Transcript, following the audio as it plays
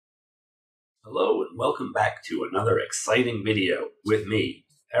Hello and welcome back to another exciting video with me,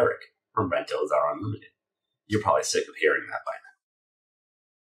 Eric, from Brent, Ozar Unlimited. You're probably sick of hearing that by now.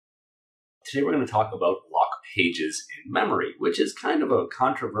 Today we're going to talk about lock pages in memory, which is kind of a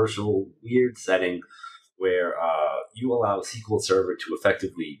controversial, weird setting where you allow SQL Server to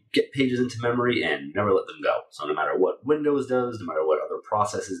effectively get pages into memory and never let them go. So no matter what Windows does, no matter what other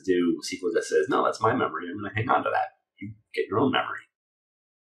processes do, SQL just says, no, that's my memory, I'm going to hang on to that. You get your own memory.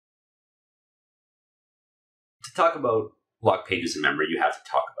 To talk about lock pages in memory, you have to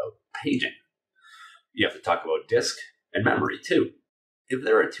talk about paging. You have to talk about disk and memory too. If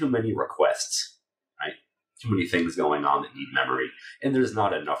there are too many requests, right, too many things going on that need memory, and there's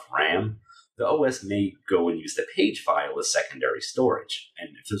not enough RAM, the OS may go and use the page file as secondary storage. And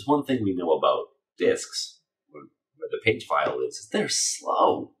if there's one thing we know about disks, where the page file is they're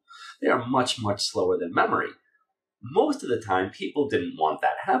slow. They are much, much slower than memory. Most of the time, people didn't want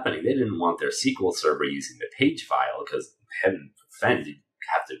that happening. They didn't want their SQL Server using the page file because, heaven forbid, you'd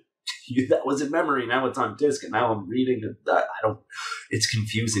have to that was in memory, now it's on disk, and now I'm reading it. It's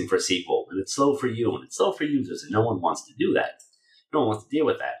confusing for SQL, and it's slow for you, and it's slow for users, and no one wants to do that. No one wants to deal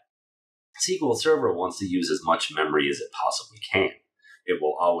with that. SQL Server wants to use as much memory as it possibly can. It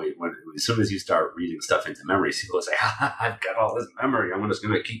will always, as soon as you start reading stuff into memory, SQL will say, I've got all this memory, I'm just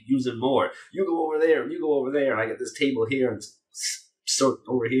going to keep using more. You go over there, and you go over there, and I get this table here, and sort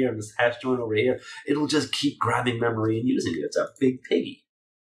over here, and this hash join over here. It'll just keep grabbing memory and using it. It's a big piggy.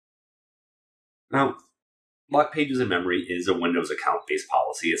 Now, lock pages in memory is a Windows account-based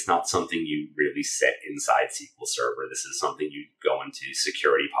policy. It's not something you really set inside SQL Server. This is something you go into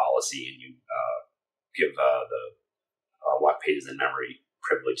security policy and you give the lock pages in memory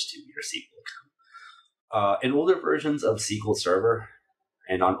privilege to your SQL account. In older versions of SQL Server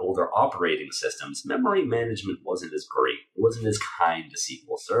and on older operating systems, memory management wasn't as great. It wasn't as kind to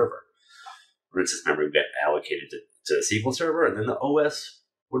SQL Server. For instance, memory would get allocated to SQL Server, and then the OS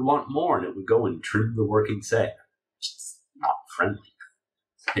would want more, and it would go and trim the working set. It's not friendly.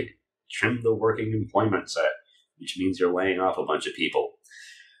 It's like, trim the working employment set, which means you're laying off a bunch of people.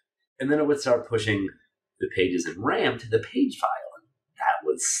 And then it would start pushing the pages in RAM to the page file, and that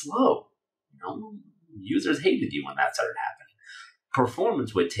was slow. Users hated you when that started happening.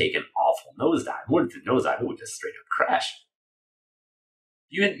 Performance would take an awful nosedive. More than a nosedive, it would just straight up crash.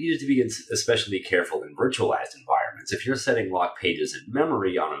 You need to be especially careful in virtualized environments. If you're setting lock pages in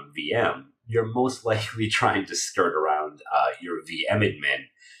memory on a VM, you're most likely trying to skirt around your VM admin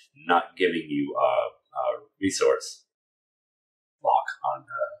not giving you a resource lock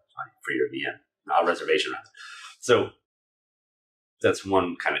for your VM, reservation rather. So that's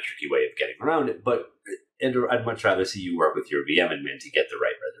one kind of tricky way of getting around it, but I'd much rather see you work with your VM admin to get the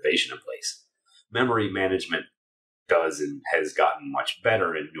right reservation in place. Memory management does and has gotten much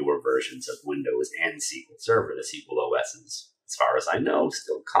better in newer versions of Windows and SQL Server. The SQL OS is, as far as I know,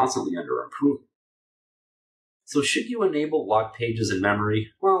 still constantly under improvement. So should you enable lock pages in memory?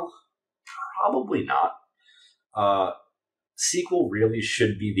 Well, probably not. SQL really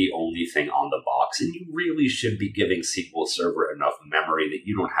should be the only thing on the box, and you really should be giving SQL Server enough memory that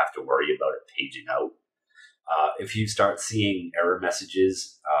you don't have to worry about it paging out. If you start seeing error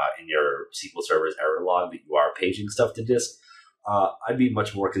messages in your SQL Server's error log that you are paging stuff to disk, I'd be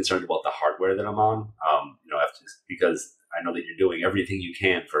much more concerned about the hardware that I'm on, because I know that you're doing everything you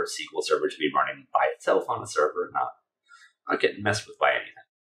can for SQL Server to be running by itself on a server and not getting messed with by anything.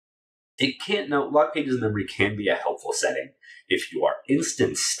 Lock pages in memory can be a helpful setting if you are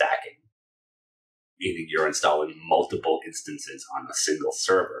instance stacking, meaning you're installing multiple instances on a single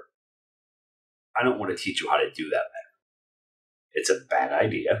server. I don't want to teach you how to do that better. It's a bad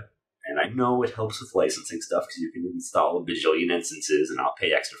idea, and I know it helps with licensing stuff because you can install a bajillion instances and I'll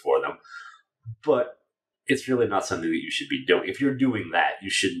pay extra for them, but it's really not something that you should be doing. If you're doing that,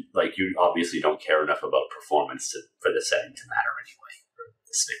 you obviously don't care enough about performance for the setting to matter anyway, for the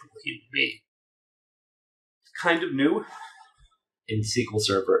despicable human being. Kind of new in SQL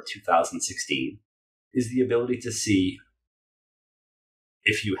Server 2016 is the ability to see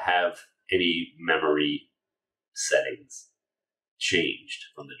if you have any memory settings changed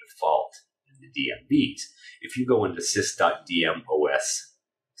from the default in the DMVs. If you go into sys.dmos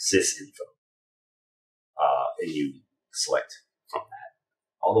sysinfo and you select from that,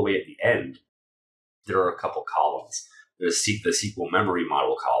 all the way at the end, there are a couple columns. There's the SQL memory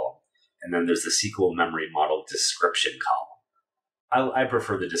model column, and then there's the SQL memory model description column. I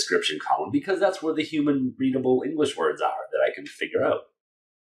prefer the description column because that's where the human readable English words are that I can figure out.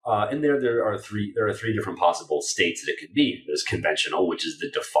 And there are three different possible states that it could be. There's conventional, which is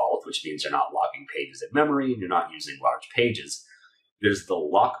the default, which means you're not logging pages in memory and you're not using large pages. There's the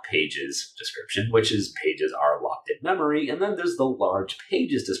lock pages description, which is pages are locked in memory. And then there's the large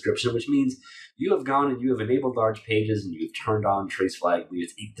pages description, which means you have gone and you have enabled large pages and you've turned on trace flag. I believe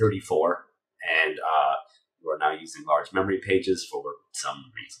it's 834. And you are now using large memory pages for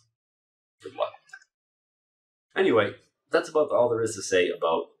some reason. Good luck. Anyway, that's about all there is to say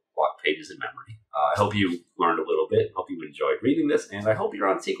about block pages in memory. I hope you learned a little bit. Hope you enjoyed reading this. And I hope you're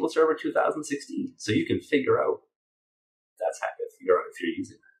on SQL Server 2016 so you can figure out that's hack if you're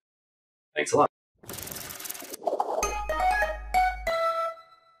using it. Thanks a lot.